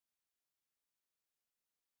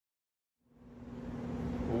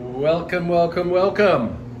Welcome, welcome,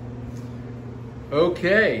 welcome.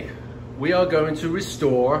 Okay, we are going to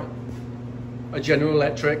restore a General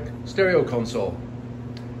Electric stereo console.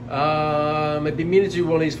 I've been meaning to do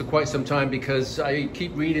one of these for quite some time because I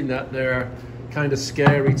keep reading that they're kind of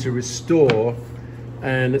scary to restore,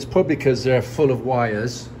 and it's probably because they're full of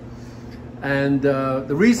wires. And the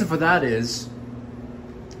reason for that is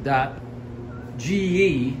that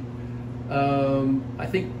GE, I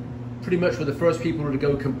think pretty much were the first people to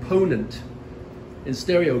go component in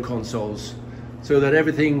stereo consoles, so that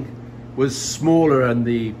everything was smaller and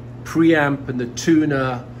the preamp and the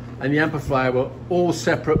tuner and the amplifier were all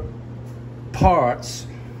separate parts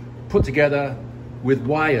put together with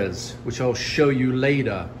wires, which I'll show you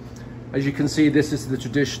later. As you can see, this is the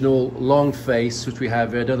traditional long face, which we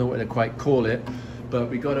have here. I don't know what to quite call it, but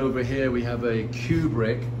we got over here, we have a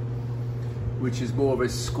Kubrick, which is more of a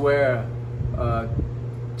square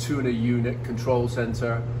tuner unit control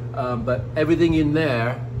center, but everything in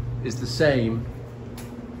there is the same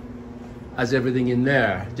as everything in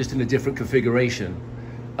there, just in a different configuration.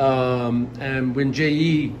 And when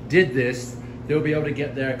GE did this, they'll be able to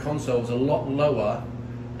get their consoles a lot lower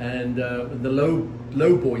and the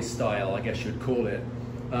low boy style, I guess you'd call it.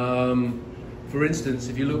 For instance,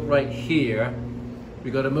 if you look right here, we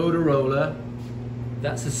got a Motorola,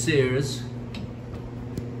 that's a Sears,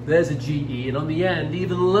 there's a GE, and on the end,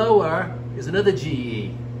 even lower, is another GE.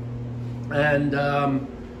 And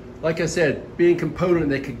like I said, being component,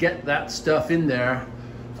 they could get that stuff in there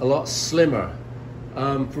a lot slimmer.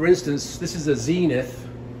 For instance, this is a Zenith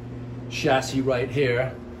chassis right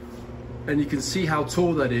here, and you can see how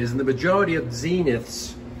tall that is, and the majority of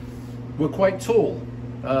Zeniths were quite tall.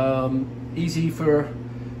 Easy for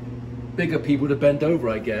bigger people to bend over,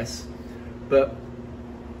 I guess. But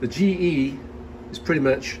the GE is pretty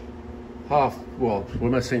much half, well, what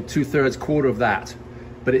am I saying, 2/3, quarter of that,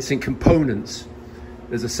 but it's in components.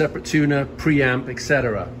 There's a separate tuner, preamp,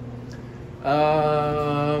 etc.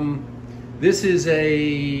 This is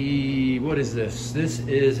a, what is this? This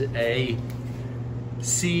is a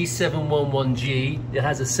C711G. It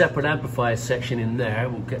has a separate amplifier section in there.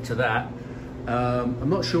 We'll get to that. I'm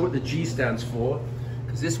not sure what the G stands for,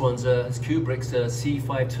 because this one's it's Kubrick's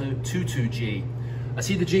C522G. I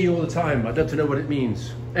see the G all the time. I'd love to know what it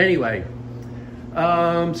means. Anyway,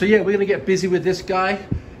 so yeah, we're gonna get busy with this guy.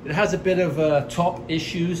 It has a bit of top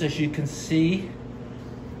issues, as you can see.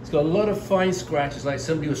 It's got a lot of fine scratches, like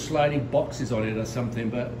somebody was sliding boxes on it or something,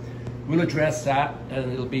 but we'll address that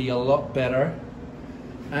and it'll be a lot better.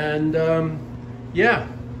 And yeah,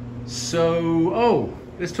 so,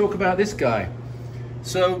 let's talk about this guy.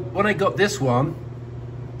 So when I got this one,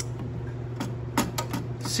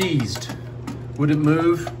 seized, wouldn't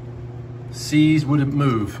move, seized, wouldn't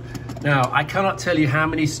move. Now, I cannot tell you how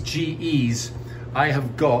many GEs I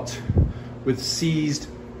have got with seized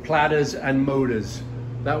platters and motors.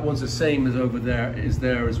 That one's the same as over there, is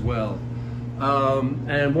there as well.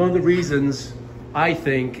 And one of the reasons, I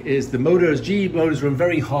think, is the motors, GE motors run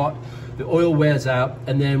very hot, the oil wears out,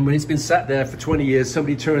 and then when it's been sat there for 20 years,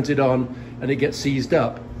 somebody turns it on and it gets seized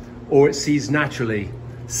up, or it seizes naturally.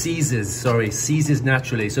 Seizes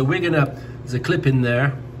naturally. So we're gonna, there's a clip in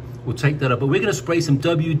there, we'll take that up, but we're gonna spray some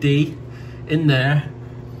WD in there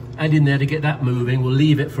and in there to get that moving. We'll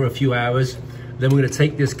leave it for a few hours, then we're gonna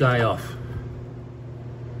take this guy off.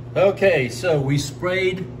 Okay, so we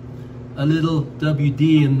sprayed a little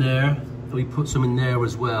WD in there. We put some in there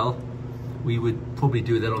as well. We would probably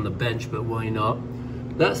do that on the bench, but why not?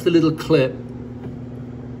 That's the little clip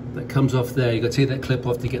that comes off there. You gotta take that clip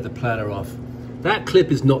off to get the platter off. That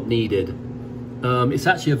clip is not needed. It's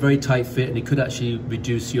actually a very tight fit, and it could actually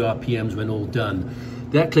reduce your RPMs when all done.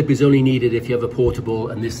 That clip is only needed if you have a portable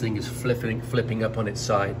and this thing is flipping up on its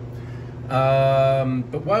side.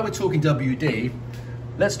 But while we're talking WD,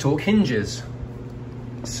 let's talk hinges.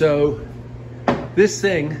 So this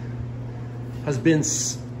thing has been,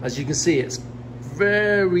 as you can see, it's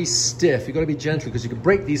very stiff. You've got to be gentle because you can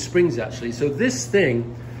break these springs actually. So this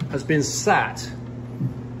thing has been sat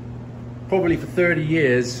probably for 30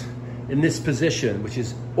 years in this position, which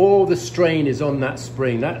is all the strain is on that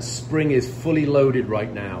spring. That spring is fully loaded right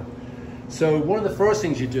now. So one of the first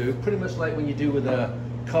things you do, pretty much like when you do with a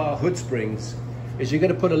car hood springs, is you're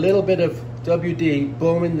going to put a little bit of WD,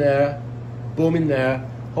 boom in there,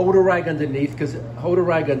 hold a rag underneath because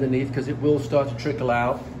it will start to trickle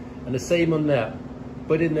out, and the same on that.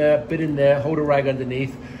 Put in there, bit in there, hold a rag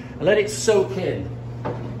underneath, and let it soak in.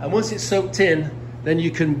 And once it's soaked in, then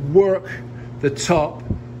you can work the top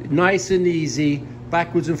nice and easy,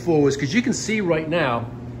 backwards and forwards, because you can see right now,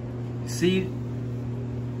 see,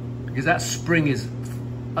 because that spring is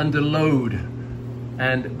under load,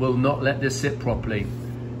 and will not let this sit properly.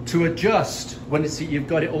 To adjust, when you've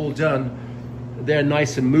got it all done, they're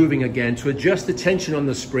nice and moving again. To adjust the tension on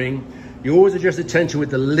the spring, you always adjust the tension with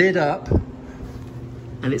the lid up,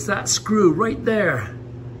 and it's that screw right there.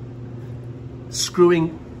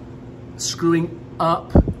 Screwing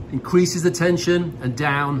up increases the tension, and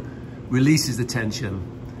down releases the tension.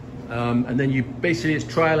 And then you basically, it's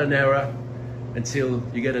trial and error until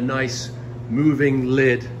you get a nice moving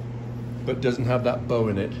lid, but doesn't have that bow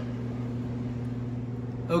in it.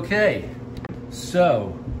 Okay,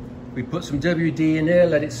 so we put some WD in there,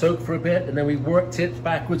 let it soak for a bit, and then we worked it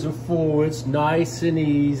backwards and forwards, nice and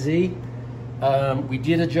easy. We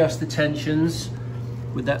did adjust the tensions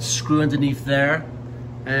with that screw underneath there,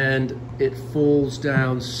 and it falls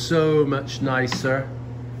down so much nicer,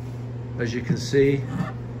 as you can see,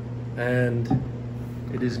 and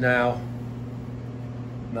it is now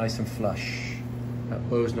nice and flush. That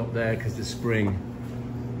bow's not there because the spring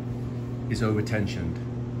is over tensioned.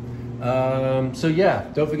 So yeah,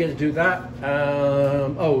 don't forget to do that.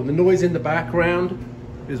 Oh, the noise in the background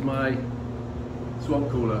is my swamp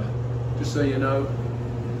cooler, just so you know.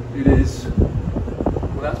 It is,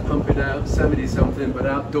 well, that's pumping out 70 something, but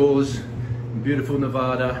outdoors in beautiful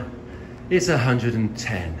Nevada, it's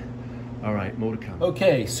 110. All right, more to come.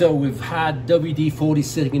 Okay, so we've had WD-40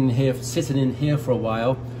 sitting in here for a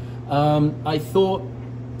while. I thought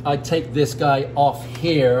I'd take this guy off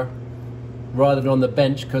here rather than on the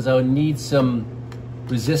bench, because I would need some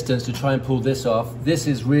resistance to try and pull this off. This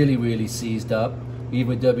is really, really seized up, even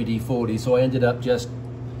with WD-40, so I ended up just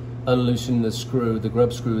unloosening the screw, the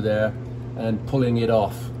grub screw there, and pulling it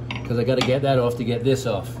off, because I got to get that off to get this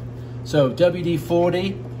off. So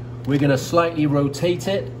WD-40, we're going to slightly rotate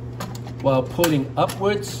it while pulling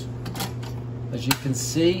upwards. As you can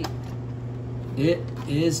see, it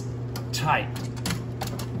is tight.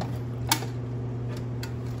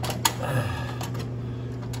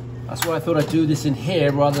 That's why I thought I'd do this in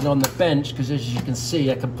here rather than on the bench, because as you can see,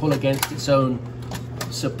 I can pull against its own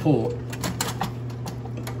support.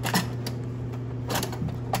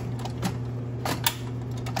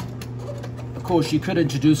 Of course, you could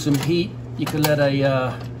introduce some heat. You could let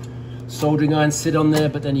a soldering iron sit on there,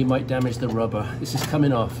 but then you might damage the rubber. This is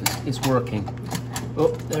coming off, it's working.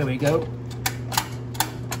 Oh, there we go.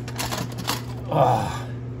 Oh,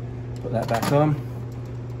 put that back on.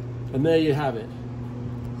 And there you have it.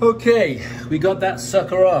 Okay, we got that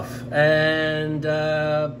sucker off, and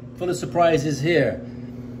full of surprises here.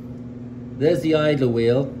 There's the idler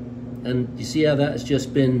wheel, and you see how that has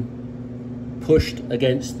just been pushed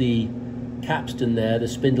against the capstan there, the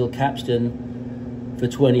spindle capstan, for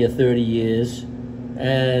 20 or 30 years,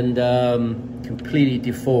 and completely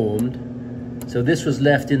deformed. So this was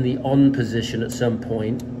left in the on position at some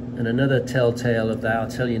point, and another telltale of that I'll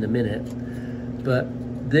tell you in a minute. But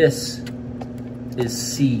this is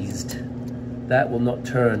seized. That will not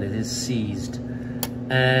turn, it is seized.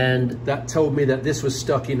 And that told me that this was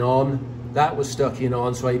stuck in on, that was stuck in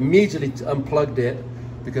on, so I immediately unplugged it,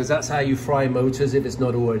 because that's how you fry motors if it's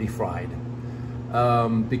not already fried.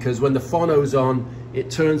 Because when the phono's on,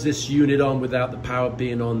 it turns this unit on without the power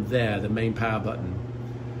being on there, the main power button.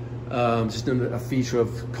 Just a feature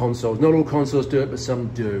of consoles. Not all consoles do it, but some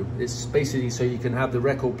do. It's basically so you can have the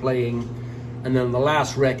record playing, and then on the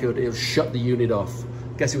last record, it'll shut the unit off.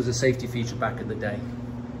 I guess it was a safety feature back in the day.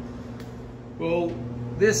 Well,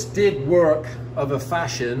 this did work of a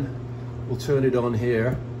fashion. We'll turn it on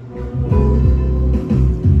here.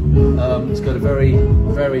 It's got a very,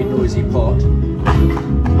 very noisy pot.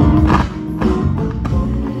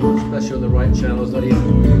 Especially on the right channel, it's not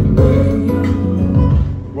even...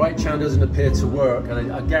 Right channel doesn't appear to work,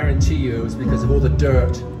 and I guarantee you it's because of all the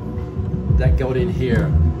dirt that got in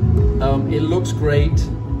here. It looks great,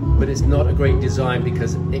 but it's not a great design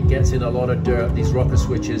because it gets in a lot of dirt. These rocker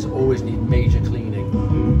switches always need major cleaning.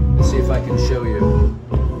 Let's see if I can show you.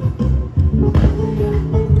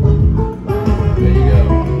 There you go.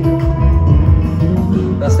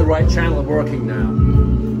 That's the right channel working now.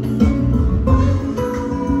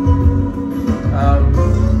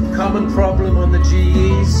 Common problem on the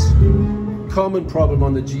GEs. Common problem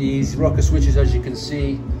on the GEs. Rocker switches, as you can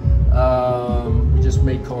see, just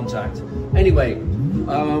made contact. Anyway,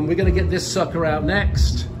 we're going to get this sucker out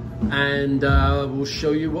next, and we'll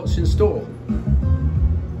show you what's in store.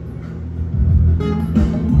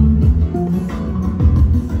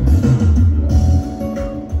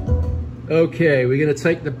 Okay, we're going to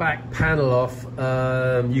take the back panel off.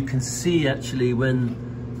 You can see actually when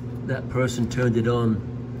that person turned it on,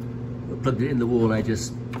 plugged it in the wall, I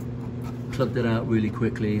just plugged it out really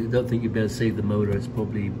quickly. I don't think you'd be able to save the motor, it's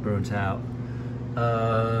probably burnt out.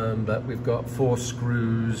 But we've got 4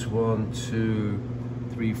 screws, 1, 2,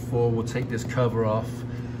 3, 4. We'll take this cover off.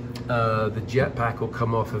 The jetpack will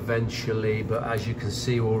come off eventually, but as you can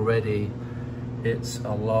see already, it's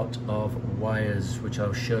a lot of wires, which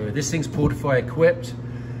I'll show you. This thing's Portify equipped.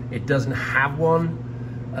 It doesn't have one,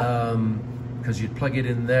 because you'd plug it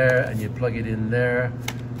in there and you'd plug it in there.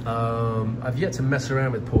 I've yet to mess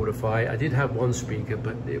around with Portify. I did have one speaker,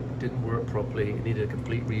 but it didn't work properly. It needed a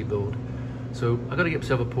complete rebuild. So I got to get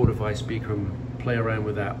myself a Portify speaker and play around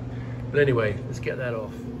with that. But anyway, let's get that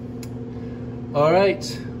off. All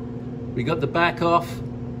right, we got the back off.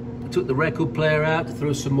 I took the record player out to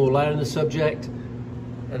throw some more light on the subject,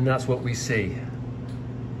 and that's what we see.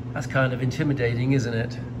 That's kind of intimidating, isn't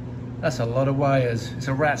it? That's a lot of wires. It's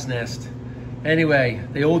a rat's nest. Anyway,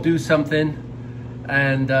 they all do something,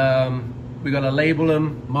 and we got to label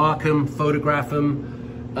them, mark them, photograph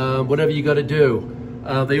them, whatever you got to do.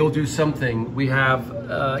 They all do something. We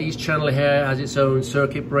have each channel here has its own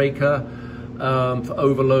circuit breaker for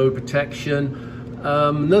overload protection.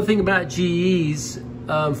 Another thing about GEs,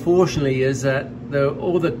 unfortunately, is that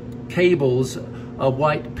all the cables are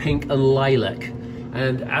white, pink, and lilac.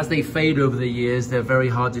 And as they fade over the years, they're very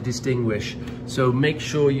hard to distinguish. So make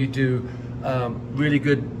sure you do really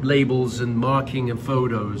good labels and marking and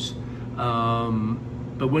photos.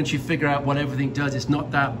 But once you figure out what everything does, it's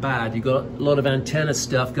not that bad. You've got a lot of antenna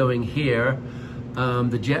stuff going here.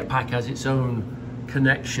 The jetpack has its own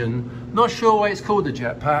connection. Not sure why it's called the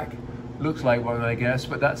jetpack. Looks like one, I guess,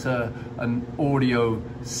 but that's an audio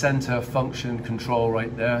center function control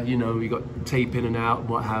right there. You know, you got tape in and out,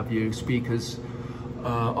 what have you, speakers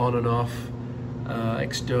on and off,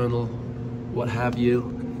 external, what have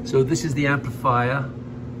you. So this is the amplifier.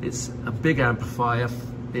 It's a big amplifier.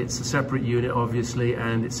 It's a separate unit, obviously,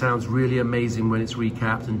 and it sounds really amazing when it's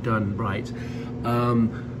recapped and done right.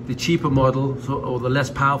 The cheaper model, or the less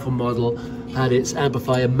powerful model, had its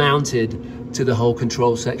amplifier mounted to the whole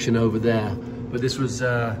control section over there. But this was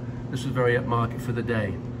very upmarket for the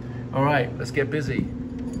day. All right, let's get busy.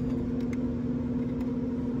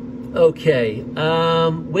 Okay,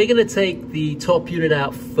 we're gonna take the top unit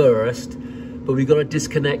out first, but we've got to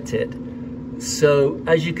disconnect it. So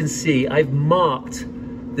as you can see, I've marked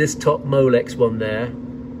this top Molex one there,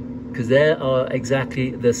 because they are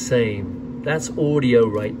exactly the same. That's audio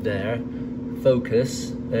right there.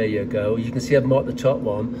 Focus, there you go. You can see I've marked the top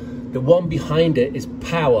one. The one behind it is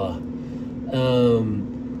power.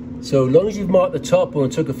 So long as you've marked the top one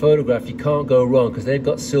and took a photograph, you can't go wrong, because they've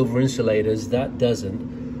got silver insulators, that doesn't.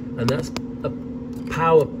 And that's a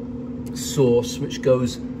power source which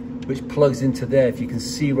plugs into there. If you can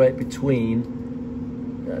see right between,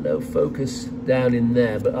 no focus down in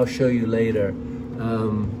there, but I'll show you later.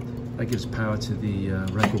 That gives power to the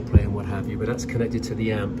record player and what have you, but that's connected to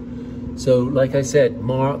the amp. So like I said,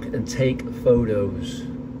 mark and take photos.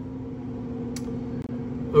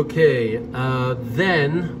 Okay,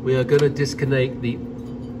 then we are going to disconnect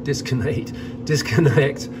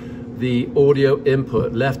the audio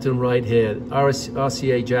input, left and right here.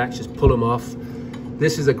 RCA jacks, just pull them off.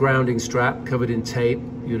 This is a grounding strap covered in tape.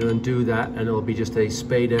 You undo that and it'll be just a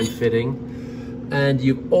spade end fitting. And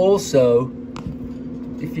you've also,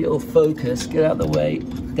 if you'll focus, get out of the way,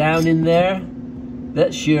 down in there,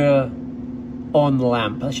 that's your on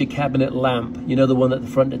lamp, that's your cabinet lamp. You know, the one at the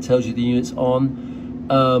front that tells you the unit's on.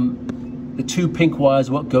 The 2 pink wires,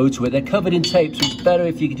 what go to it, they're covered in tape, so it's better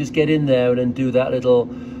if you could just get in there and undo that little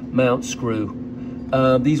mount screw.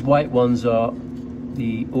 These white ones are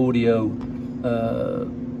the audio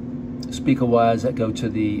speaker wires that go to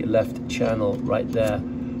the left channel right there,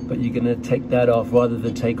 but you're going to take that off rather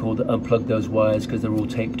than unplug those wires, because they're all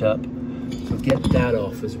taped up. So get that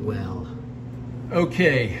off as well.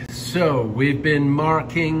 Okay, so we've been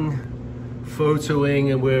marking,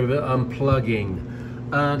 photoing, and we're unplugging.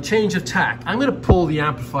 Change of tack. I'm going to pull the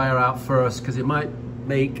amplifier out first, because it might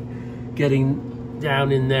make getting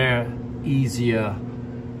down in there easier,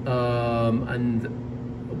 and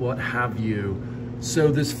what have you.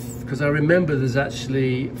 So because I remember there's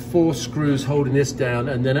actually 4 screws holding this down,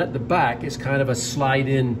 and then at the back it's kind of a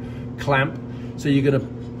slide-in clamp. So you're going to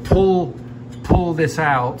pull this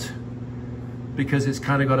out, because it's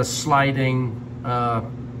kind of got a sliding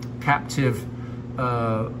captive,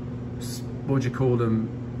 what do you call them,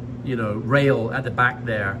 you know, rail at the back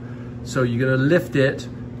there. So you're going to lift it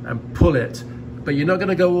and pull it, but you're not going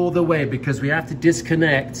to go all the way, because we have to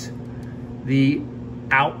disconnect the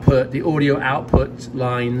output, the audio output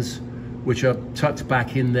lines, which are tucked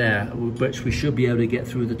back in there, which we should be able to get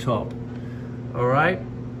through the top. All right,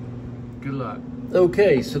 good luck.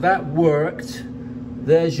 Okay, so that worked.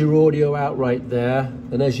 there's your audio out right there.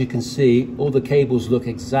 And as you can see, all the cables look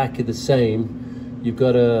exactly the same. You've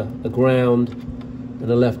got a ground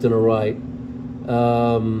and a left and a right.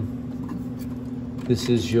 This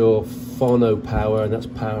is your phono power, and that's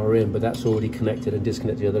power in, but that's already connected and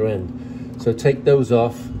disconnected the other end. So take those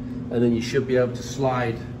off, and then you should be able to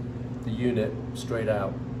slide the unit straight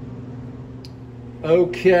out.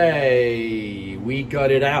 Okay, we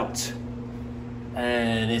got it out,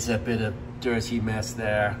 and it's a bit of dirty mess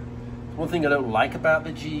there. One thing I don't like about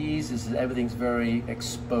the GEs is that everything's very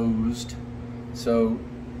exposed. So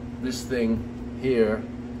this thing here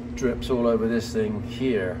drips all over this thing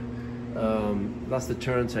here. That's the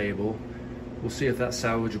turntable. We'll see if that's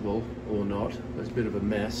salvageable or not. It's a bit of a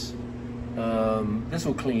mess. This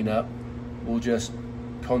will clean up. We'll just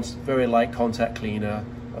very light contact cleaner,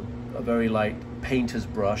 a very light painter's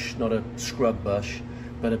brush, not a scrub brush,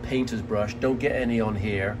 but a painter's brush. Don't get any on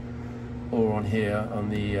here or on here on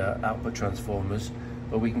the output transformers,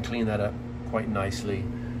 but we can clean that up quite nicely.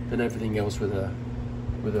 Then everything else with a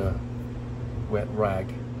wet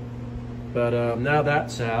rag. But now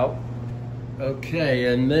that's out.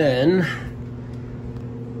 Okay, and then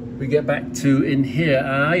we get back to in here,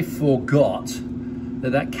 and I forgot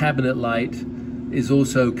that that cabinet light is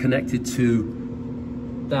also connected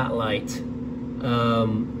to that light,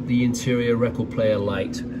 the interior record player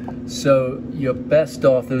light. So you're best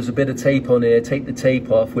off, there's a bit of tape on here, take the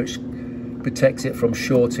tape off, which protects it from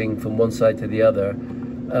shorting from one side to the other.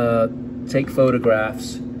 Take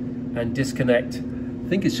photographs and disconnect. I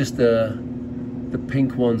think it's just the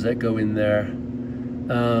pink ones that go in there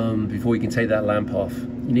before you can take that lamp off.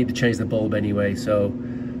 You need to change the bulb anyway, so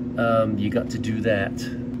you got to do that.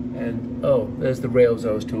 And oh, there's the rails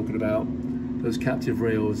I was talking about, those captive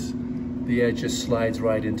rails. The edge just slides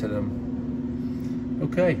right into them.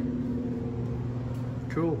 Okay,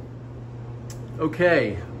 cool.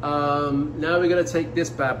 Okay, now we're gonna take this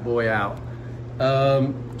bad boy out.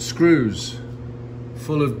 Screws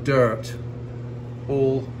full of dirt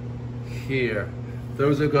all here.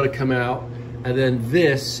 Those have got to come out, and then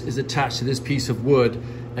this is attached to this piece of wood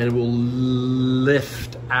and it will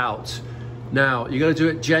lift out. Now you got to do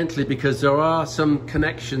it gently because there are some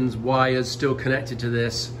connections, wires still connected to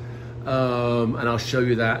this, and I'll show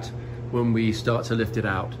you that when we start to lift it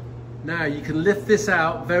out. Now you can lift this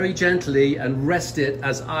out very gently and rest it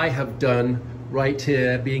as I have done right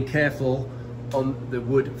here, being careful on the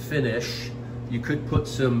wood finish. You could put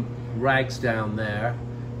some rags down there,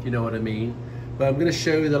 if you know what I mean. But I'm going to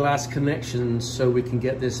show you the last connections so we can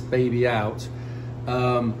get this baby out.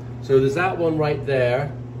 So there's that one right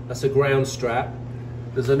there, that's a ground strap.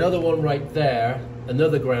 There's another one right there,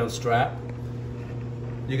 another ground strap.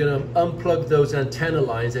 You're going to unplug those antenna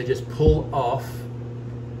lines, they just pull off.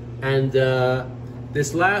 And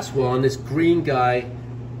this last one, this green guy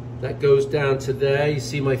that goes down to there, you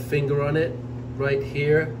see my finger on it right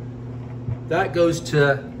here, that goes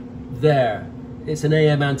to there. It's an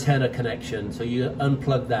AM antenna connection, so you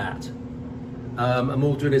unplug that. I'm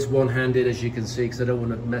all doing this one-handed, as you can see, because I don't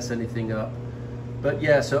want to mess anything up. But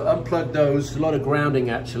yeah, so unplug those, a lot of grounding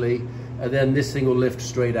actually, and then this thing will lift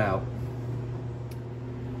straight out.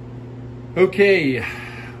 Okay,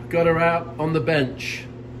 got her out on the bench.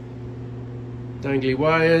 Dangly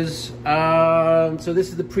wires. So this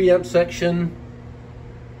is the preamp section,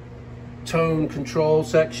 tone control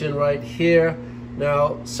section right here.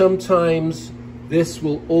 Now, sometimes this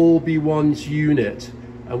will all be one unit.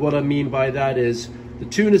 And what I mean by that is the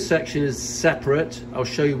tuner section is separate. I'll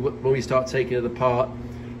show you when we start taking it apart.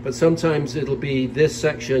 But sometimes it'll be this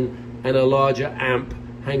section and a larger amp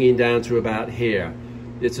hanging down to about here.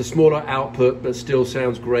 It's a smaller output, but still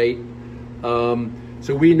sounds great.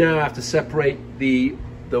 So we now have to separate the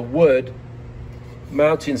wood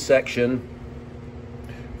mounting section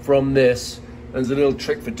from this. And there's a little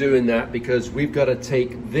trick for doing that, because we've got to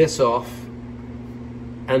take this off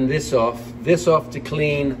and this off to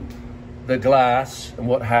clean the glass and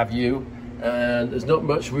what have you. And there's not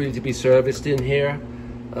much really to be serviced in here,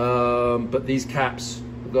 but these caps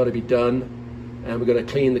have got to be done, and we're going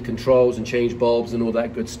to clean the controls and change bulbs and all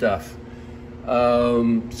that good stuff.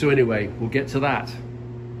 So anyway, we'll get to that.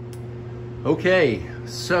 Okay,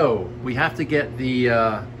 so we have to get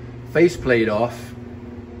the faceplate off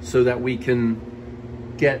so that we can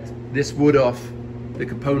get this wood off the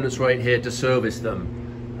components right here to service them.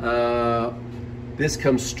 This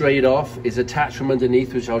comes straight off, is attached from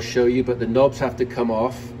underneath, which I'll show you, but the knobs have to come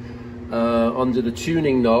off. Under the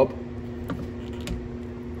tuning knob,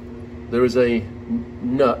 there is a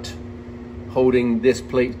nut holding this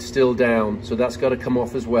plate still down, so that's got to come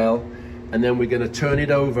off as well. And then we're going to turn it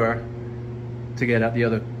over to get at the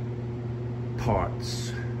other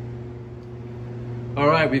parts. All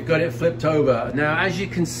right, we've got it flipped over. Now, as you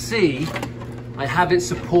can see, I have it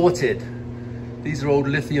supported. These are old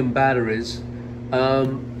lithium batteries,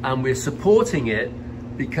 and we're supporting it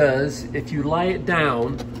because if you lie it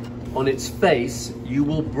down on its face, you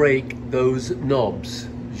will break those knobs.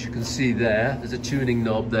 As you can see there, there's a tuning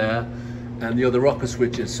knob there and the other rocker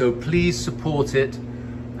switches. So please support it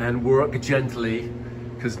and work gently,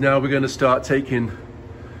 because now we're going to start taking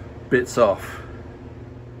bits off.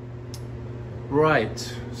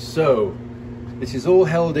 Right, so this is all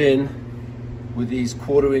held in with these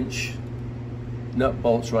 1/4" nut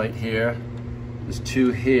bolts right here. There's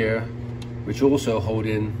 2 here, which also hold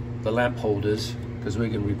in the lamp holders, because we're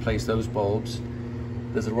going to replace those bulbs.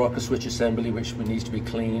 There's a rocker switch assembly which needs to be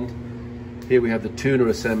cleaned. Here we have the tuner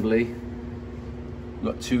assembly.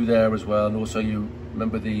 Got 2 there as well, and also you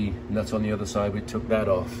remember the nut on the other side, we took that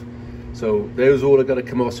off. So those all are going to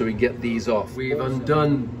come off so we can get these off. We've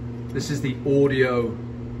undone, this is the audio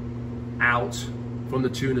out from the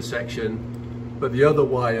tuner section, but the other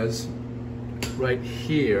wires right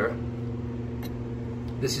here,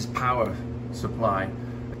 this is power supply.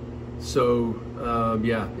 So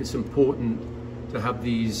yeah, it's important to have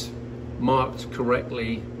these marked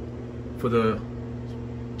correctly for the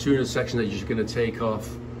tuner section that you're going to take off,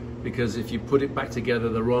 because if you put it back together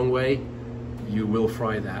the wrong way, you will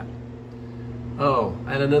fry that. Oh,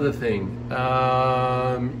 and another thing,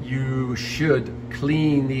 you should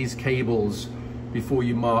clean these cables before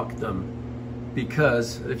you mark them,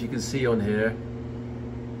 because if you can see on here,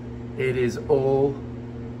 it is all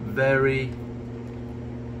very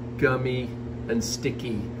gummy and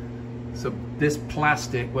sticky. So this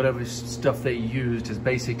plastic, whatever stuff they used, has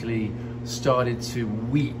basically started to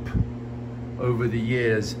weep over the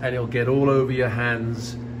years, and it'll get all over your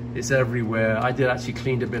hands. It's everywhere. I did actually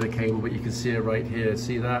clean a bit of cable, but you can see it right here.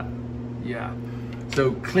 See that? Yeah.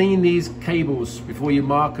 So clean these cables before you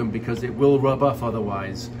mark them, because it will rub off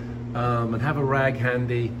otherwise. And have a rag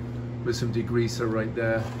handy with some degreaser right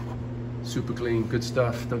there. Super clean, good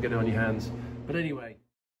stuff. Don't get it on your hands. But anyway.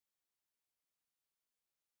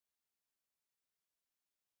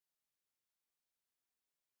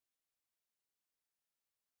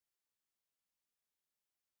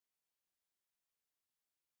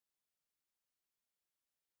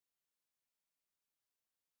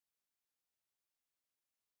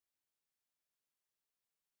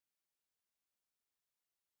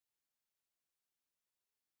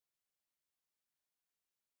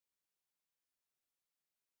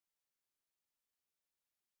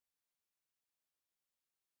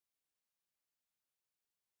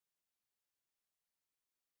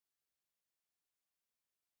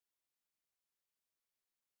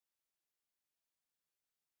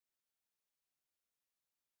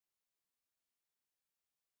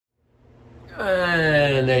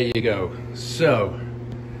 And there you go. So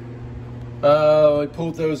I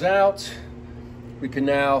pulled those out. We can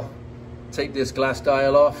now take this glass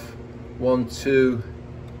dial off. 1, 2,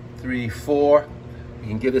 3, 4. You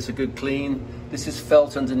can give this a good clean. This is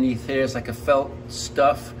felt underneath here. It's like a felt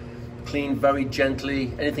stuff. Clean very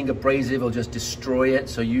gently. Anything abrasive will just destroy it.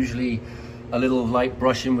 So usually a little light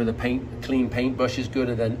brushing with a clean paintbrush is good,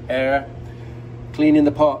 and then air. Cleaning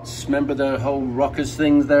the pots. Remember the whole rockers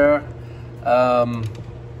things there?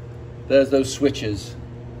 There's those switches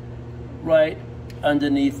right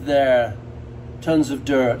underneath there. Tons of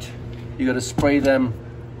dirt. You got to spray them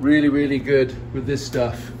really good with this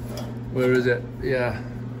stuff. Where is it? Yeah,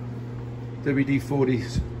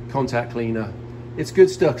 WD-40 contact cleaner. It's good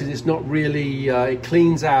stuff because it's not really it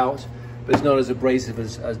cleans out, but it's not as abrasive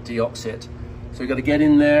as Deoxit. So you got to get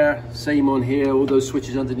in there. Same on here, all those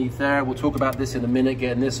switches underneath there. We'll talk about this in a minute,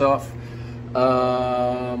 getting this off.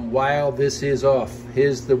 While this is off,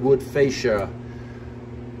 here's the wood fascia.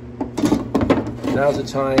 Now's the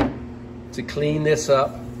time to clean this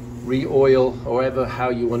up, re-oil, or how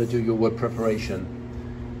you want to do your wood preparation.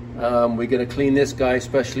 We're going to clean this guy,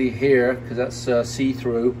 especially here, because that's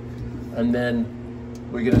see-through, and then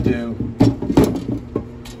we're going to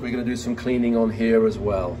do some cleaning on here as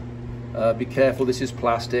well. Be careful, this is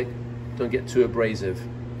plastic. Don't get too abrasive.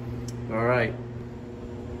 All right.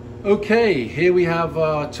 Okay, here we have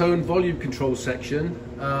our tone volume control section.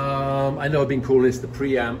 I know I've been calling this the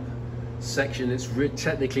preamp section. It's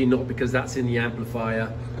technically not, because that's in the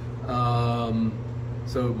amplifier.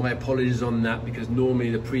 So my apologies on that, because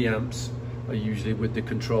normally the preamps are usually with the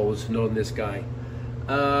controls, not on this guy.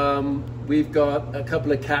 We've got a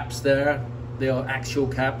couple of caps there. They are actual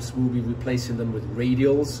caps. We'll be replacing them with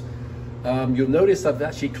radials. You'll notice I've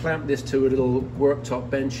actually clamped this to a little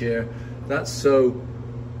worktop bench here. That's so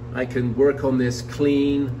I can work on this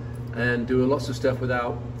clean and do lots of stuff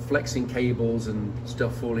without flexing cables and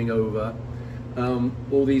stuff falling over.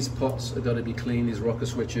 All these pots are got to be clean, these rocker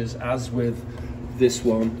switches, as with this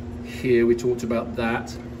one here. We talked about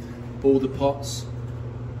that. All the pots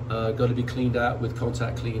got to be cleaned out with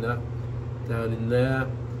contact cleaner down in there.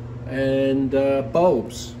 And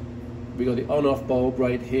bulbs. We got the on-off bulb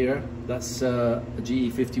right here. That's a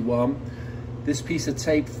GE51. This piece of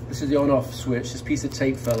tape, this is the on-off switch. This piece of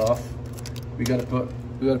tape fell off. We got to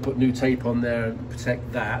put new tape on there and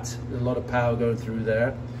protect that. There's a lot of power going through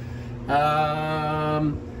there.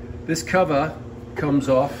 This cover comes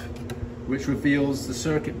off, which reveals the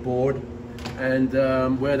circuit board and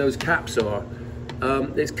where those caps are.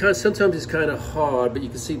 Sometimes it's kind of hard, but you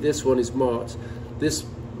can see this one is marked. This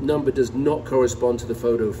number does not correspond to the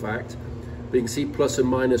photo fact, but you can see plus and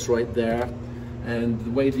minus right there. And the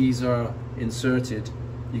way these are inserted,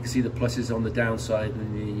 you can see the pluses on the downside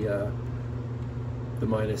and the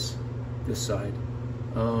minus this side.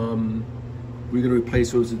 We're going to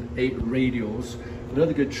replace those with 8 radials.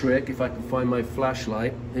 Another good trick, if I can find my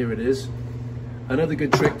flashlight, here it is. Another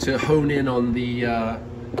good trick to hone in on the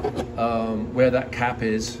where that cap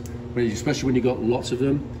is, especially when you've got lots of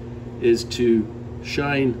them, is to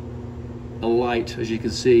shine a light. As you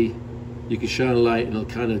can see, you can shine a light and it'll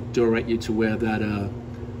kind of direct you to where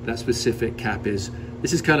that specific cap is.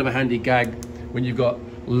 This is kind of a handy gag when you've got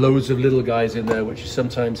loads of little guys in there, which you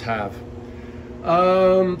sometimes have.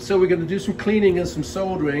 So we're going to do some cleaning and some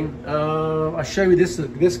soldering. I'll show you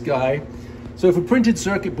this guy. So for printed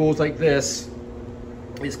circuit boards like this,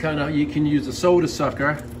 it's kind of, you can use a solder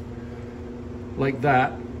sucker like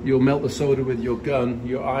that. You'll melt the solder with your gun,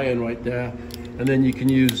 your iron right there, and then you can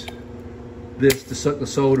use this to suck the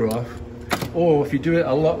solder off. Or if you do it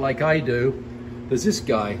a lot like I do, there's this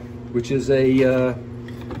guy, which is a, I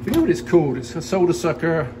forget what it's called. It's a solder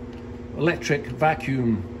sucker electric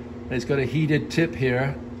vacuum. It's got a heated tip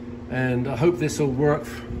here, and I hope this will work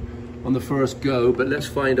on the first go, but let's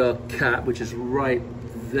find our cap, which is right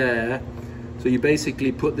there. So you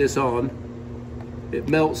basically put this on, it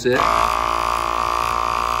melts it,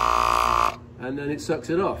 and then it sucks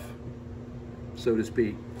it off, so to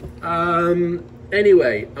speak.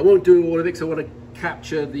 Anyway, I won't do all of it because I want to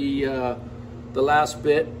capture the last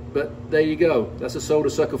bit, but there you go. That's a solder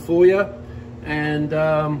sucker for you, and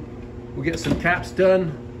we'll get some caps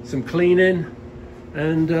done, some cleaning,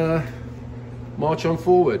 and march on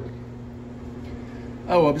forward.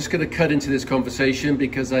 Oh, I'm just going to cut into this conversation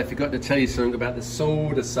because I forgot to tell you something about the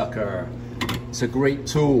solder sucker. It's a great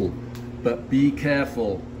tool, but be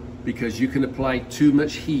careful because you can apply too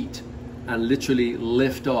much heat and literally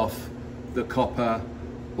lift off the copper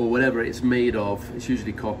or whatever it's made of. It's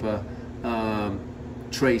usually copper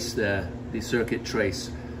trace there, the circuit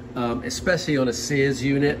trace, especially on a Sears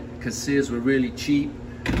unit, because Sears were really cheap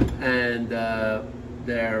and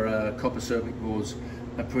their copper circuit boards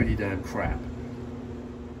are pretty damn crap.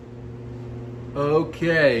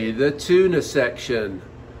 Okay, the tuner section.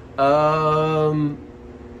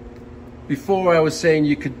 Before I was saying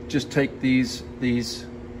you could just take these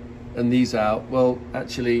and these out. Well,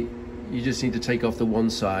 actually, you just need to take off the one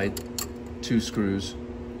side, 2 screws,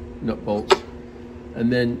 nut bolts, and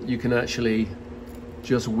then you can actually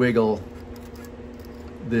just wiggle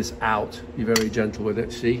this out. Be very gentle with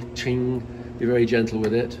it, see? Ching, be very gentle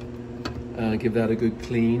with it. Give that a good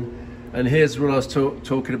clean. And here's what I was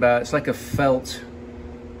talking about. It's like a felt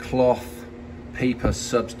cloth paper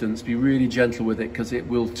substance. Be really gentle with it because it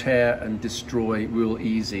will tear and destroy real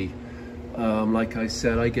easy. Like I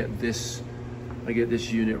said, I get this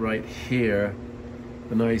unit right here,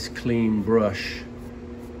 a nice clean brush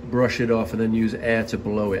it off and then use air to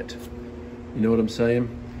blow it. You know what I'm saying?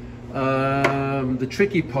 The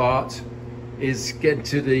tricky part is getting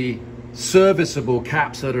to the serviceable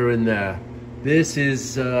caps that are in there. This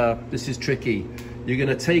is tricky. You're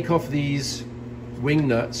going to take off these wing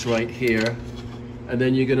nuts right here, and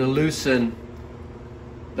then you're going to loosen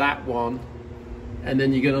that one, and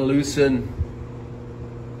then you're going to loosen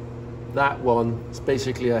that one. It's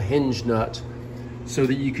basically a hinge nut, so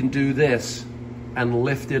that you can do this and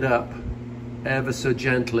lift it up ever so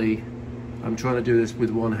gently. I'm trying to do this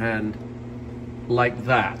with one hand, like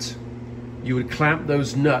that. You would clamp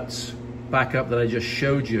those nuts back up that I just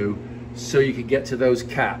showed you, so you could get to those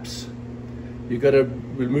caps. You've got to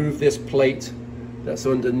remove this plate that's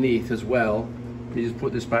underneath as well. You just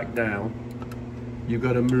put this back down. You've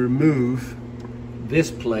got to remove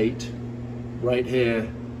this plate right here,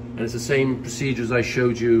 and it's the same procedure as I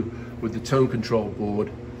showed you with the tone control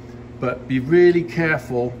board. But be really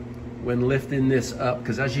careful when lifting this up,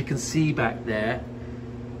 because as you can see back there,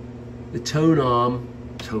 the tone arm,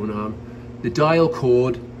 the dial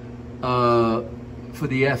cord for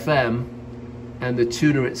the FM, and the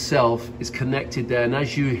tuner itself is connected there, and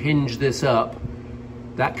as you hinge this up,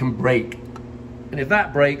 that can break. And if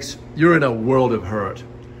that breaks, you're in a world of hurt.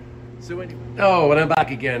 So when and I'm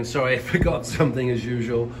back again. Sorry, I forgot something as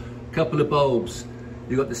usual. A couple of bulbs.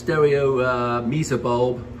 You've got the stereo meter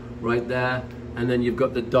bulb right there, and then you've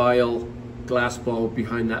got the dial glass bulb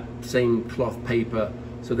behind that same cloth paper.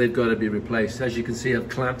 So they've got to be replaced. As you can see, I've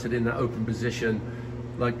clamped it in that open position.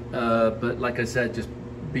 But like I said, just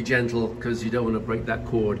be gentle because you don't want to break that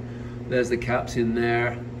cord. There's the caps in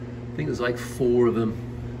there. I think there's like 4 of them.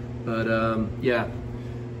 But yeah,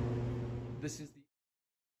 this is the...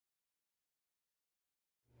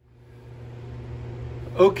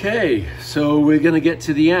 Okay, so we're gonna get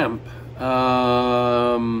to the amp.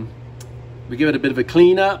 We give it a bit of a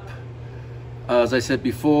clean up. As I said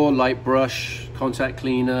before, light brush, contact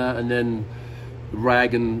cleaner, and then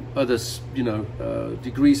rag and other,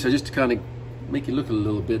 degreaser, just to kind of make it look a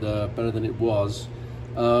little bit better than it was.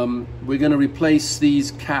 We're gonna replace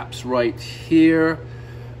these caps right here.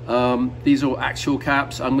 These are actual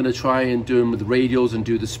caps. I'm going to try and do them with the radials and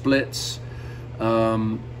do the splits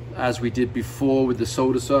as we did before with the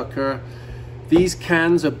solder sucker. These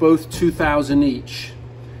cans are both 2,000 each.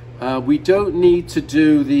 We don't need to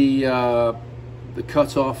do the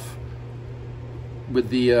cutoff with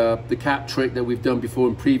the cap trick that we've done before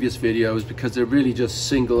in previous videos, because they're really just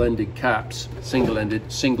single-ended caps,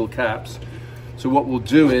 single caps. So what we'll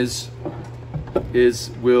do is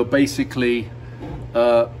we'll basically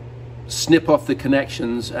snip off the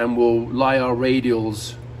connections, and we'll lie our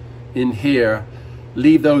radials in here,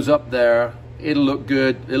 leave those up there. It'll look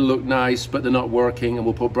good, it'll look nice, but they're not working, and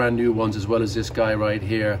we'll put brand new ones, as well as this guy right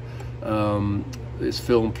here, this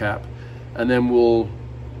film cap, and then we'll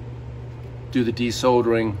do the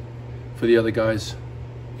desoldering for the other guys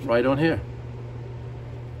right on here.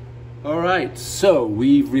 All right, so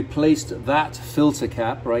we've replaced that filter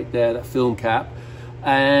cap right there, that film cap,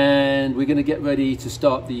 and we're going to get ready to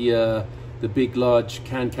start the big large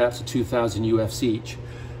can caps of 2,000 UFs each.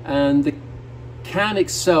 And the can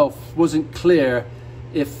itself wasn't clear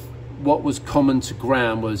if what was common to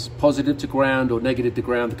ground was positive to ground or negative to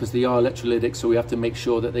ground, because they are electrolytic, so we have to make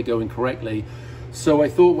sure that they go in correctly. So I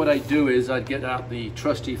thought what I'd do is I'd get out the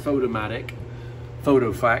trusty Photofact,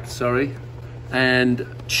 and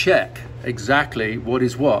check exactly what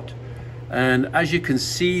is what. And as you can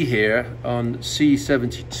see here on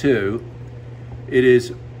C72, it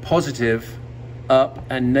is positive up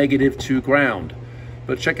and negative to ground.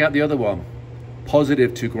 But check out the other one,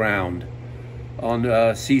 positive to ground on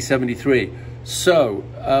C73. So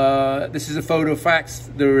this is a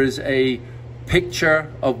Photofact. There is a picture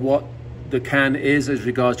of what the can is as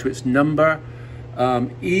regards to its number.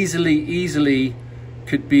 Easily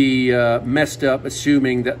could be messed up,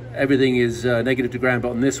 assuming that everything is negative to ground,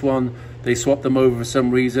 but on this one they swapped them over for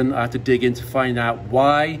some reason. I have to dig in to find out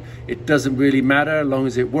why. It doesn't really matter as long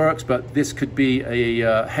as it works, but this could be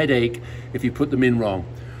a headache if you put them in wrong.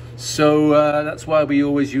 So that's why we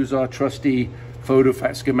always use our trusty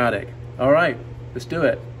Photofact schematic. All right, let's do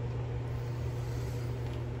it.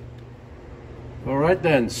 All right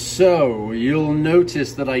then, so you'll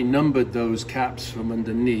notice that I numbered those caps from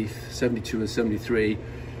underneath, 72 and 73,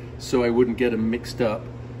 so I wouldn't get them mixed up.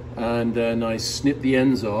 And then I snipped the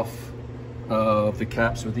ends off of the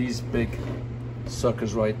caps with these big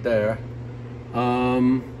suckers right there,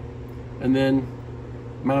 and then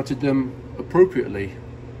mounted them appropriately.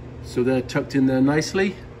 So they're tucked in there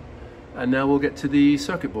nicely, and now we'll get to the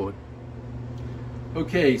circuit board.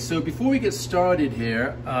 Okay, so before we get started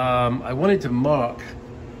here, I wanted to mark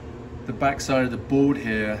the back side of the board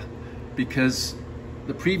here, because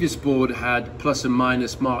the previous board had plus and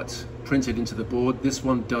minus marked printed into the board. This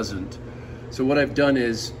one doesn't. So what I've done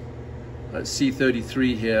is, at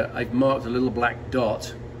C33 here, I've marked a little black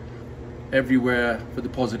dot everywhere for the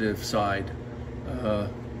positive side.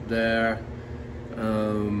 There,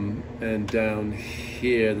 and down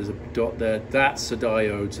here there's a dot there. That's a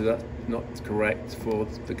diode, so that's not correct for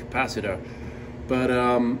the capacitor. But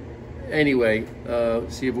anyway,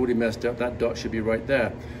 see, I've already messed up. That dot should be right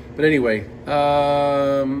there. But anyway,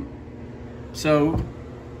 so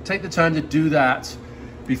take the time to do that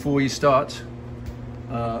before you start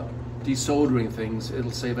desoldering things.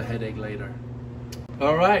 It'll save a headache later.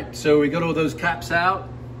 All right, so we got all those caps out.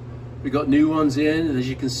 We got new ones in, and as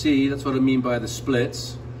you can see, that's what I mean by the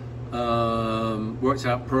splits. Works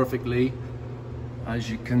out perfectly. As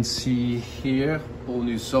you can see here, all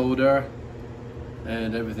new solder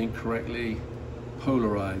and everything correctly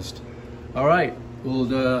polarized. All right, we'll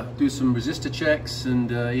do some resistor checks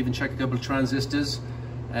and even check a couple of transistors,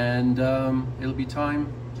 and it'll be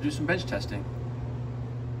time to do some bench testing.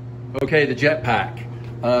 Okay, the Jetpack.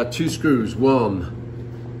 2 screws,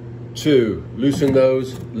 1, 2, loosen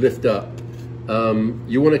those, lift up.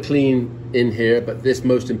 You want to clean in here, but this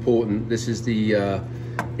most important, this is the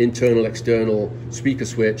internal external speaker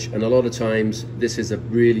switch, and a lot of times this is a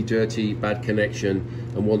really dirty, bad connection,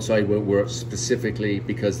 and one side won't work specifically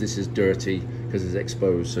because this is dirty, because it's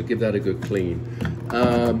exposed. So give that a good clean.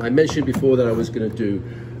 I mentioned before that I was going to do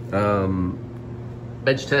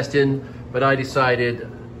bench testing, but I decided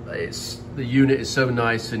the unit is so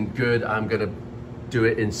nice and good, I'm going to do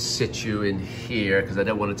it in situ in here, because I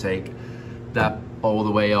don't want to take that all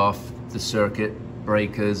the way off the circuit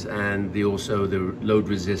breakers and also the load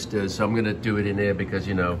resistors. So I'm going to do it in here because,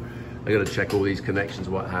 you know, I got to check all these connections,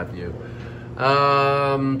 what have you.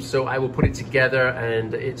 So I will put it together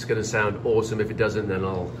and it's going to sound awesome. If it doesn't, then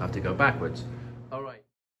I'll have to go backwards. All right.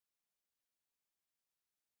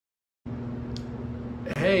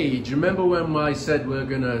 Hey, do you remember when I said we're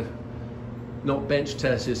going to not bench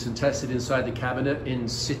test this and test it inside the cabinet in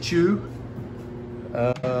situ?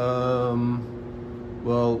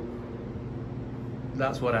 Well,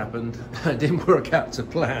 that's what happened. It didn't work out to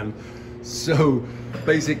plan. So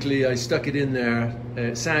basically I stuck it in there,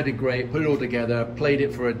 it sounded great, put it all together, played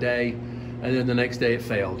it for a day, and then the next day it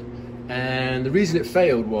failed. And the reason it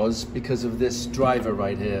failed was because of this driver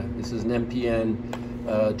right here. This is an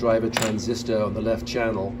NPN driver transistor on the left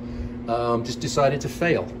channel. Just decided to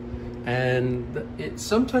fail. And it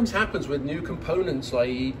sometimes happens with new components,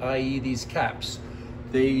 i.e. these caps.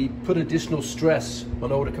 They put additional stress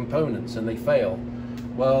on older components and they fail.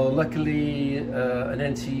 Well, luckily an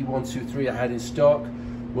NT123 I had in stock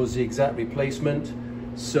was the exact replacement.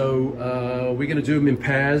 So we're going to do them in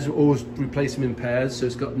pairs, always replace them in pairs. So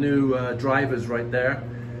it's got new drivers right there.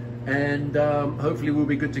 And hopefully we'll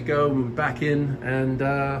be good to go. We'll be back in and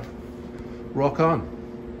rock on.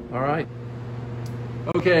 All right.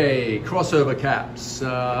 Okay, crossover caps,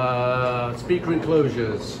 speaker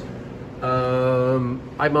enclosures.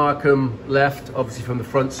 I mark them left, obviously from the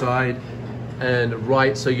front side, and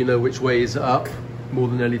right, so you know which way is up more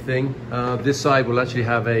than anything. This side will actually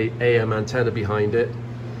have a AM antenna behind it.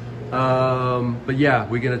 But yeah,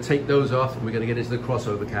 we're going to take those off and we're going to get into the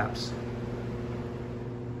crossover caps.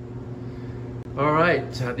 All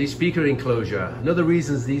right, the speaker enclosure. Another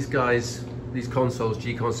reasons these consoles,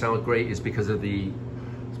 G-Con, sound great is because of the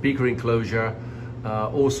speaker enclosure.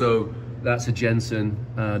 Also, that's a Jensen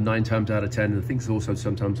 9 times out of 10. And I think it's also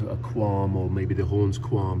sometimes a Qualm, or maybe the horn's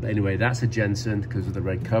Qualm. But anyway, that's a Jensen because of the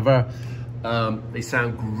red cover. They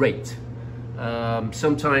sound great.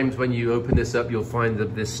 Sometimes when you open this up, you'll find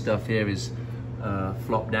that this stuff here is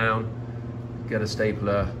flopped down. Get a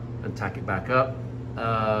stapler and tack it back up.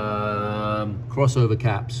 Crossover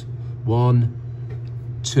caps, 1,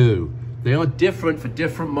 2. They are different for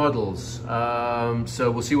different models,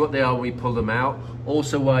 so we'll see what they are when we pull them out.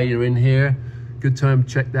 Also, while you're in here, good time to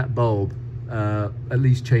check that bulb, at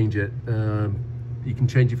least change it. You can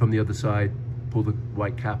change it from the other side, pull the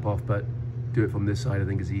white cap off, but do it from this side, I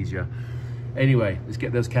think is easier. Anyway, let's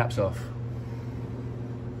get those caps off.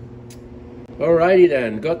 Alrighty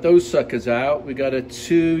then, got those suckers out. We got a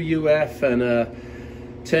 2 UF and a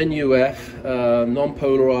 10 UF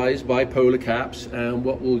non-polarized bipolar caps, and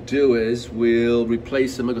what we'll do is we'll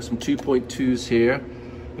replace them. I've got some 2.2s here,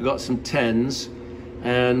 I've got some 10s,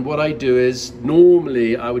 and what I do is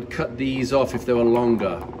normally I would cut these off if they were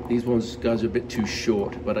longer. These guys are a bit too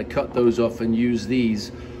short, but I cut those off and use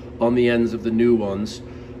these on the ends of the new ones.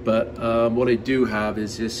 But what I do have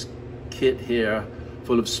is this kit here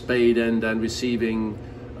full of spade end and receiving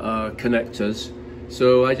connectors.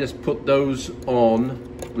 So I just put those on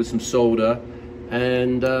with some solder,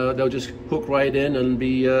 and they'll just hook right in and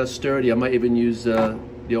be sturdy. I might even use the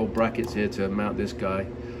old brackets here to mount this guy.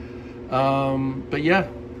 But yeah,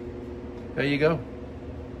 there you go.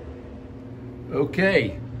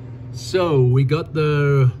 Okay, so we got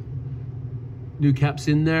the new caps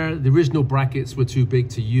in there. The original brackets were too big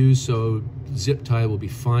to use, so zip tie will be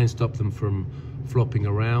fine, stop them from flopping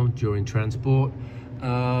around during transport.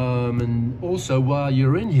 And also, while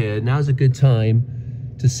you're in here, now's a good time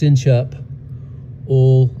to cinch up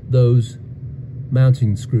all those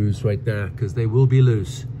mounting screws right there, because they will be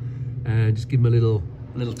loose, and just give them a little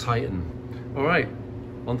tighten. All right,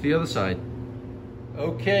 on to the other side.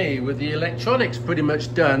 Okay, with the electronics pretty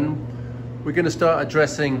much done, we're going to start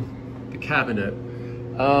addressing the cabinet.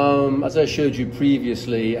 As I showed you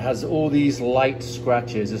previously, it has all these light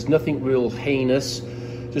scratches. There's nothing real heinous,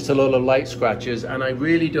 just a lot of light scratches, and I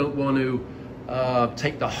really don't want to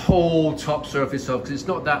take the whole top surface off because it's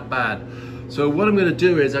not that bad. So what I'm going to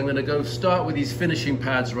do is I'm going to go start with these finishing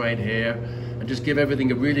pads right here, and just give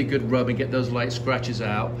everything a really good rub and get those light scratches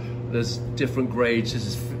out. There's different grades. This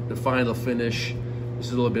is the final finish. This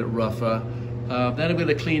is a little bit rougher. Then I'm going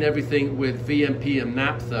to clean everything with VMP and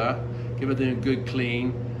naphtha, give it a good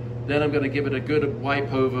clean. Then I'm going to give it a good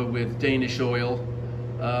wipe over with Danish oil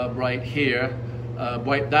right here.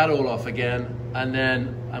 Wipe that all off again, and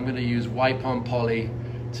then I'm going to use Wipe On Poly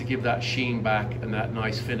to give that sheen back and that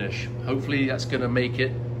nice finish. Hopefully that's going to make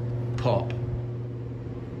it pop.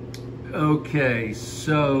 Okay,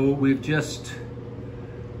 so we've just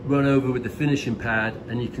run over with the finishing pad,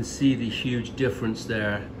 and you can see the huge difference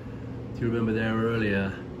there. If you remember there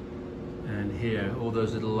earlier and here, all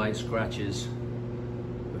those little light scratches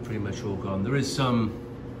are pretty much all gone. There is some,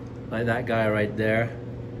 like that guy right there,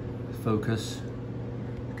 focus,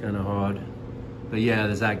 kind of hard. But yeah,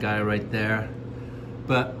 there's that guy right there.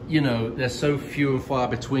 But you know, they're so few and far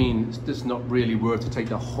between, it's just not really worth to take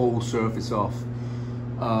the whole surface off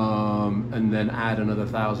and then add another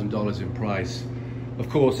 $1,000 in price. Of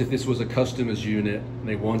course, if this was a customer's unit and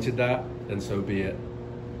they wanted that, then so be it.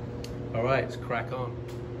 All right, let's crack on.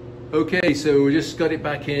 Okay, so we just got it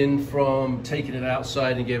back in from taking it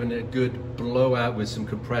outside and giving it a good blowout with some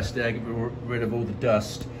compressed air, getting rid of all the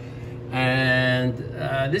dust. And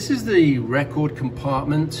this is the record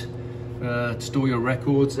compartment to store your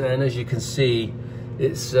records, and as you can see,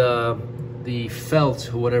 it's the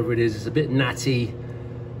felt or whatever it is a bit natty,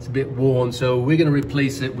 it's a bit worn, so we're going to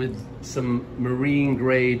replace it with some marine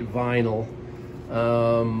grade vinyl.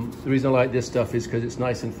 The reason I like this stuff is because it's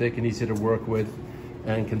nice and thick and easy to work with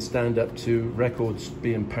and can stand up to records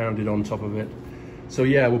being pounded on top of it. So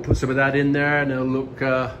yeah, we'll put some of that in there and it'll look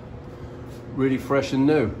really fresh and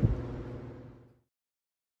new.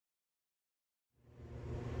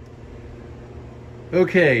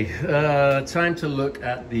 Okay, time to look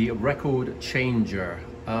at the record changer.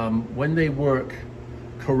 When they work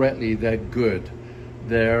correctly, they're good.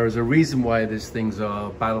 There's a reason why these things are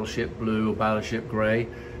battleship blue or battleship gray,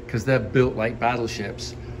 because they're built like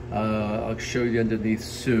battleships. I'll show you underneath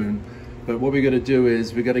soon. But what we're going to do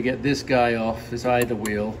is we're going to get this guy off, this idler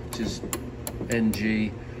wheel, which is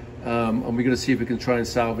NG, and we're going to see if we can try and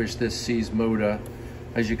salvage this Seas motor.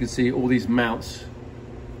 As you can see, all these mounts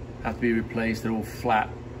have to be replaced. They're all flat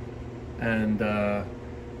and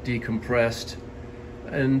decompressed.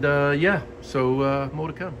 And yeah, so more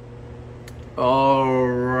to come.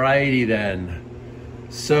 Alrighty then.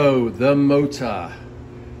 So the motor.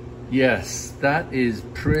 Yes, that is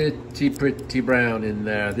pretty brown in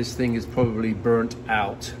there. This thing is probably burnt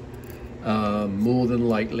out, more than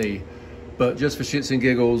likely. But just for shits and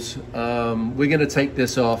giggles, we're gonna take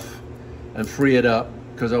this off and free it up,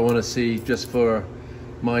 because I wanna see, just for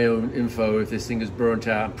my own info, if this thing is burnt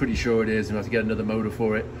out. I'm pretty sure it is, and I have to get another motor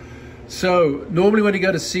for it. So normally when you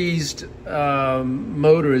go to seized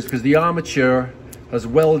motors, because the armature has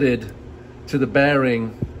welded to the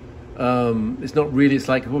bearing, it's not really, it's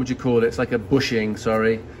like, what would you call it? It's like a bushing,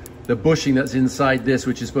 sorry. The bushing that's inside this,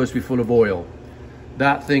 which is supposed to be full of oil.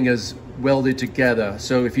 That thing is welded together.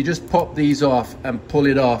 So if you just pop these off and pull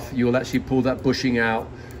it off, you'll actually pull that bushing out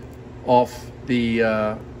off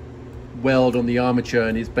the weld on the armature,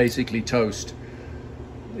 and it's basically toast.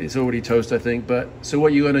 It's already toast, I think. But so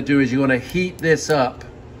what you're going to do is you're going to heat this up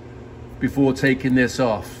before taking this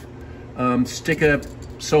off. Stick a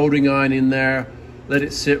soldering iron in there, let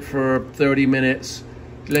it sit for 30 minutes,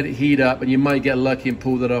 let it heat up, and you might get lucky and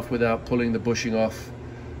pull that off without pulling the bushing off,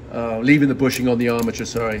 leaving the bushing on the armature,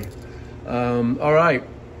 sorry. All right,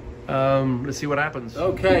 let's see what happens.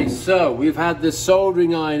 Okay, so we've had this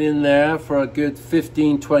soldering iron in there for a good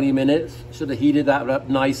 15-20 minutes. Should have heated that up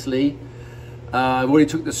nicely. I've already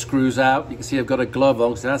took the screws out. You can see I've got a glove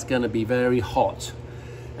on, so that's going to be very hot.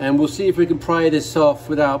 And we'll see if we can pry this off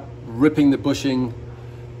without ripping the bushing,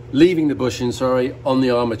 leaving the bushing, sorry, on the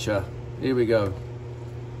armature. Here we go.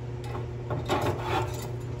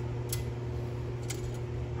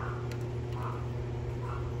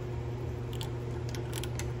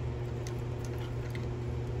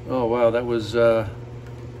 Oh wow, that was,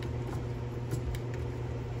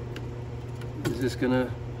 is this gonna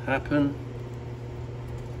happen?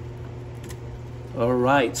 All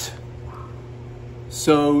right,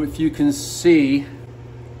 so if you can see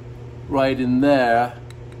right in there,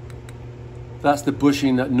 that's the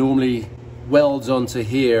bushing that normally welds onto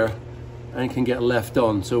here and can get left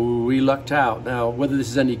on. So we lucked out. Now, whether this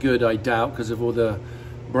is any good, I doubt, because of all the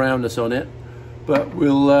brownness on it, but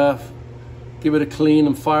we'll give it a clean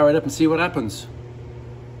and fire it up and see what happens.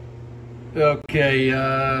 Okay,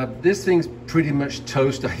 this thing's pretty much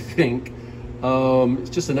toast, I think.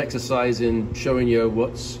 It's just an exercise in showing you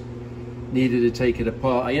what's needed to take it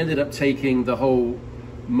apart. I ended up taking the whole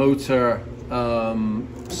motor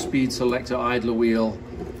speed selector idler wheel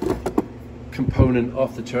component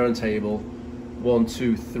off the turntable. 1,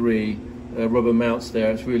 2, 3 rubber mounts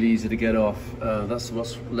there. It's really easy to get off. That's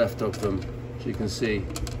what's left of them, as you can see.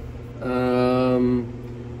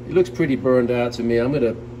 It looks pretty burned out to me. I'm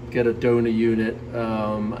gonna get a donor unit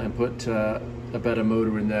and put a better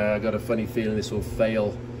motor in there. I got a funny feeling this will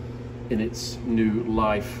fail in its new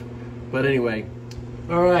life. But anyway,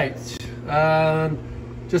 all right.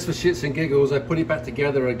 Just for shits and giggles, I put it back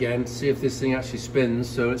together again to see if this thing actually spins.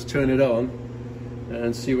 So let's turn it on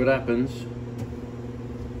and see what happens.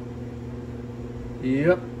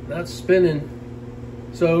 Yep, that's spinning.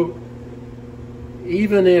 So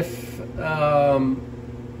even if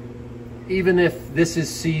this is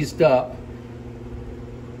seized up,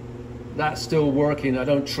 that's still working. I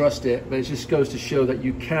don't trust it, but it just goes to show that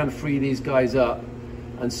you can free these guys up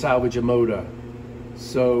and salvage a motor.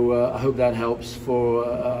 So I hope that helps for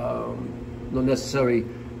not necessarily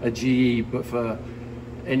a GE, but for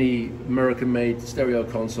any American-made stereo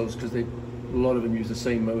consoles, because a lot of them use the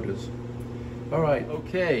same motors. All right,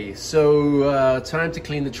 okay, so time to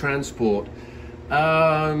clean the transport.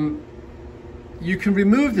 You can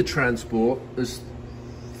remove the transport. There's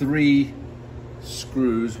 3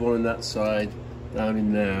 screws, one on that side, down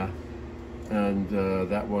in there, and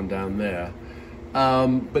that one down there.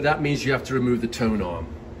 But that means you have to remove the tone arm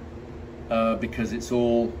because it's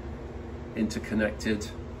all interconnected.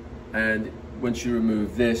 And once you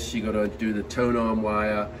remove this, you got to do the tone arm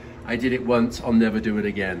wire. I did it once, I'll never do it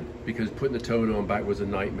again because putting the tone arm back was a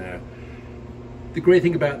nightmare. The great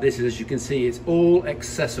thing about this is, as you can see, it's all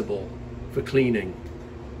accessible for cleaning.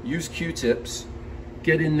 Use Q-tips,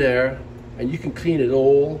 get in there, and you can clean it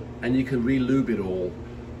all, and you can re-lube it all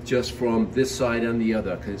just from this side and the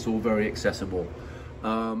other, because it's all very accessible.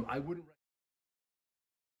 I wouldn't.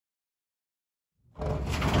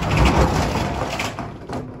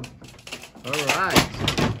 All right,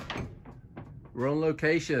 we're on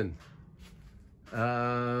location.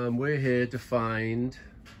 We're here to find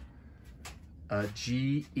a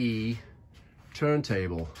GE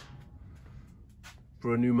turntable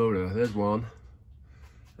for a new motor. There's one.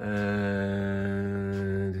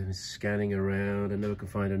 And I'm scanning around. I know I can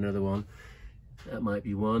find another one. That might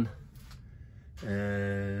be one.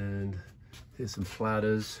 And here's some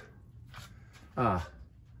platters. Ah,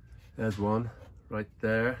 there's one right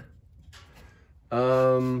there.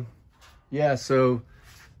 Yeah, so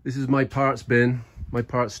this is my parts bin, my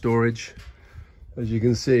parts storage. As you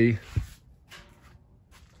can see,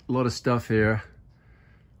 a lot of stuff here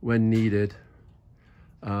when needed.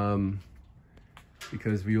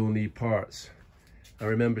 Because we all need parts. I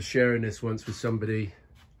remember sharing this once with somebody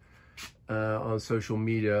on social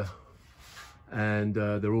media, and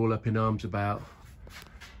they're all up in arms about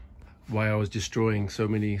why I was destroying so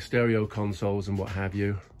many stereo consoles and what have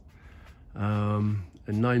you. And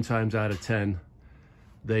 9 times out of 10,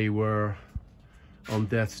 they were on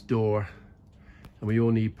death's door, and we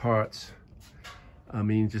all need parts. I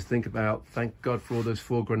mean, just think about, thank God for all those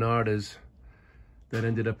 4 Granadas that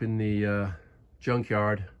ended up in the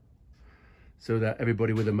junkyard so that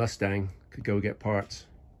everybody with a Mustang could go get parts.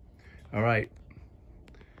 All right,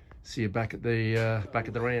 see you back at the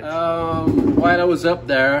ranch. While I was up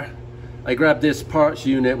there, I grabbed this parts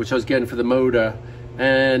unit which I was getting for the motor,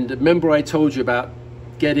 and remember I told you about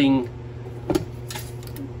getting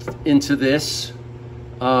into this.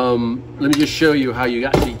 Let me just show you how you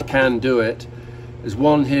actually can do it. There's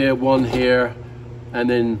one here, and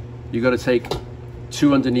then you got to take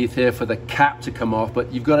 2 underneath here for the cap to come off,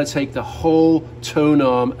 but you've got to take the whole tone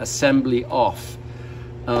arm assembly off,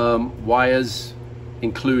 wires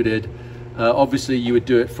included. Obviously you would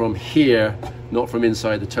do it from here, not from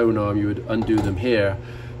inside the tone arm. You would undo them here,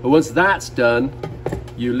 but once that's done,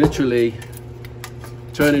 you literally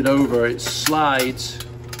turn it over, it slides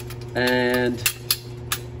and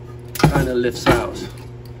kind of lifts out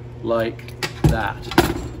like that.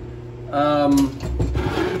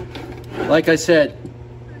 Like I said,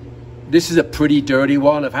 this is a pretty dirty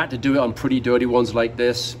one. I've had to do it on pretty dirty ones like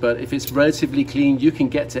this, but if it's relatively clean, you can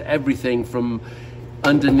get to everything from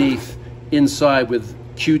underneath, inside with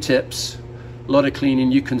Q-tips, a lot of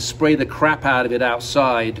cleaning. You can spray the crap out of it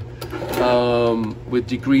outside with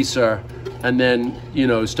degreaser, and then, you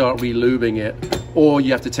know, start re-lubing it, or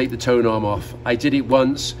you have to take the tone arm off. I did it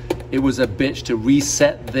once. It was a bitch to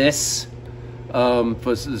reset this.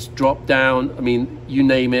 For this drop down, I mean, you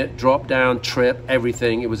name it, drop down, trip,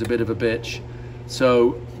 everything. It was a bit of a bitch.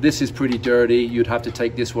 So this is pretty dirty. You'd have to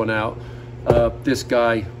take this one out. This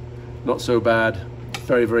guy, not so bad,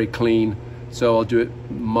 very, very clean. So I'll do it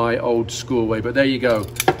my old school way, but there you go.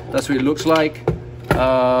 That's what it looks like.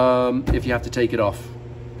 if you have to take it off.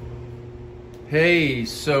 Hey,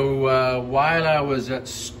 so while I was at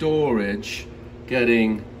storage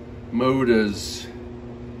getting motors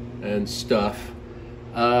and stuff,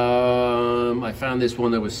 I found this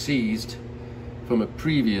one that was seized from a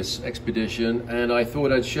previous expedition, and I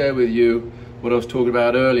thought I'd share with you what I was talking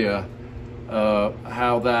about earlier,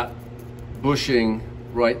 how that bushing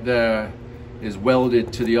right there is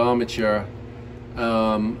welded to the armature,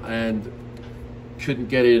 and couldn't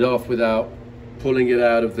get it off without pulling it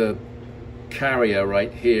out of the carrier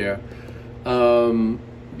right here.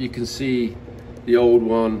 You can see the old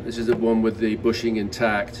one. This is the one with the bushing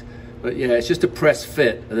intact, but yeah, it's just a press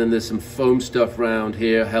fit, and then there's some foam stuff around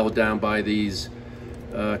here held down by these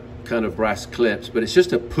kind of brass clips, but it's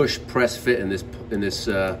just a push press fit in this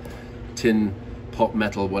tin pot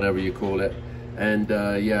metal, whatever you call it, and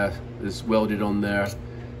yeah, it's welded on there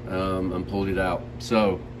and pulled it out.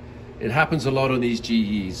 So it happens a lot on these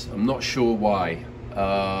GEs. I'm not sure why,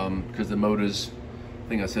 because the motors, I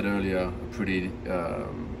think I said earlier, are pretty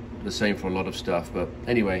the same for a lot of stuff. But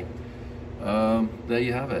anyway, there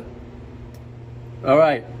you have it. All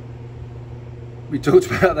right, we talked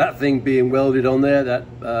about that thing being welded on there,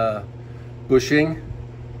 that bushing.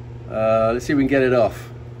 Let's see if we can get it off.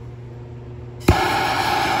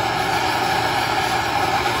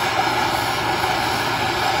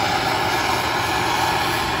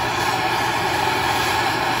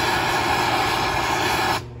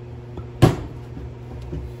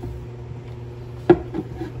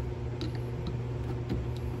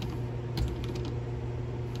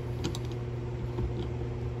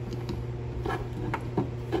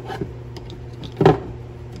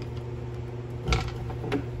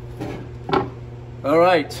 All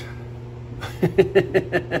right,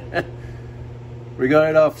 we got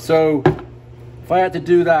it off. So if I had to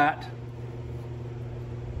do that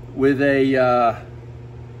with a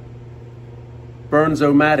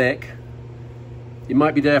Burns-O-Matic, you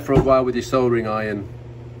might be there for a while with your soldering iron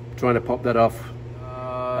trying to pop that off.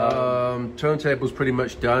 Turntable's pretty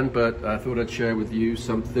much done, but I thought I'd share with you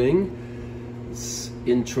something. It's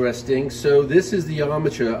interesting. So this is the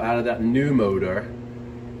armature out of that new motor.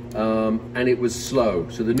 And it was slow.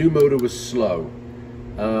 So the new motor was slow,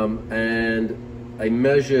 and I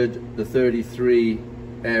measured the 33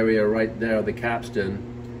 area right there of the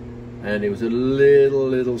capstan, and it was a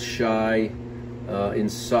little shy in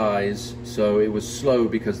size, so it was slow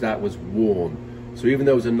because that was worn. So even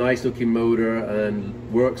though it was a nice looking motor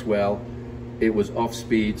and works well, it was off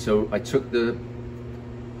speed. So I took the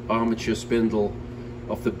armature spindle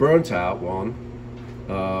off the burnt out one,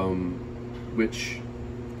 which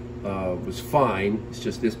was fine. It's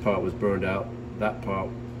just this part was burned out. That part,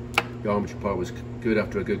 the armature part, was good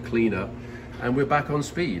after a good cleanup, and we're back on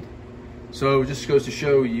speed. So it just goes to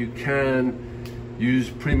show you can use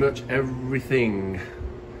pretty much everything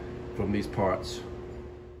from these parts.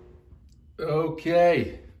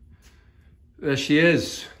 Okay, there she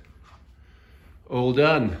is, all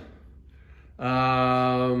done.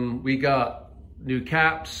 We got new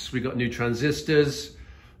caps, we got new transistors,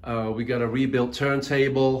 we got a rebuilt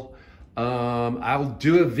turntable. I'll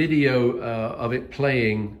do a video of it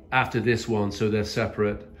playing after this one, so they're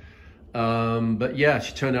separate. But yeah,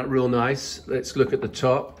 she turned out real nice. Let's look at the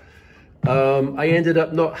top. I ended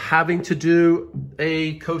up not having to do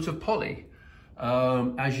a coat of poly.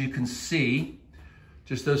 As you can see,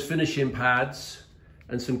 just those finishing pads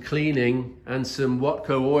and some cleaning and some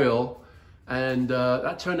Watco oil, and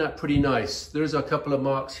that turned out pretty nice. There's a couple of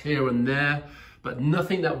marks here and there, but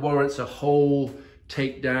nothing that warrants a whole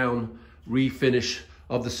takedown refinish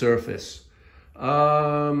of the surface.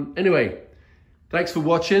 Anyway, thanks for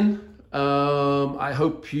watching. I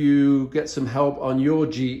hope you get some help on your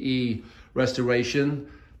GE restoration.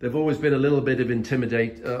 They've always been a little bit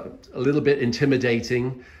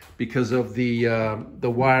intimidating because of the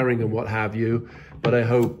wiring and what have you. But I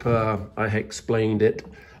hope I explained it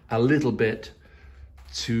a little bit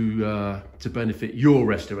to benefit your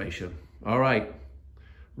restoration. All right,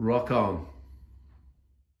 rock on.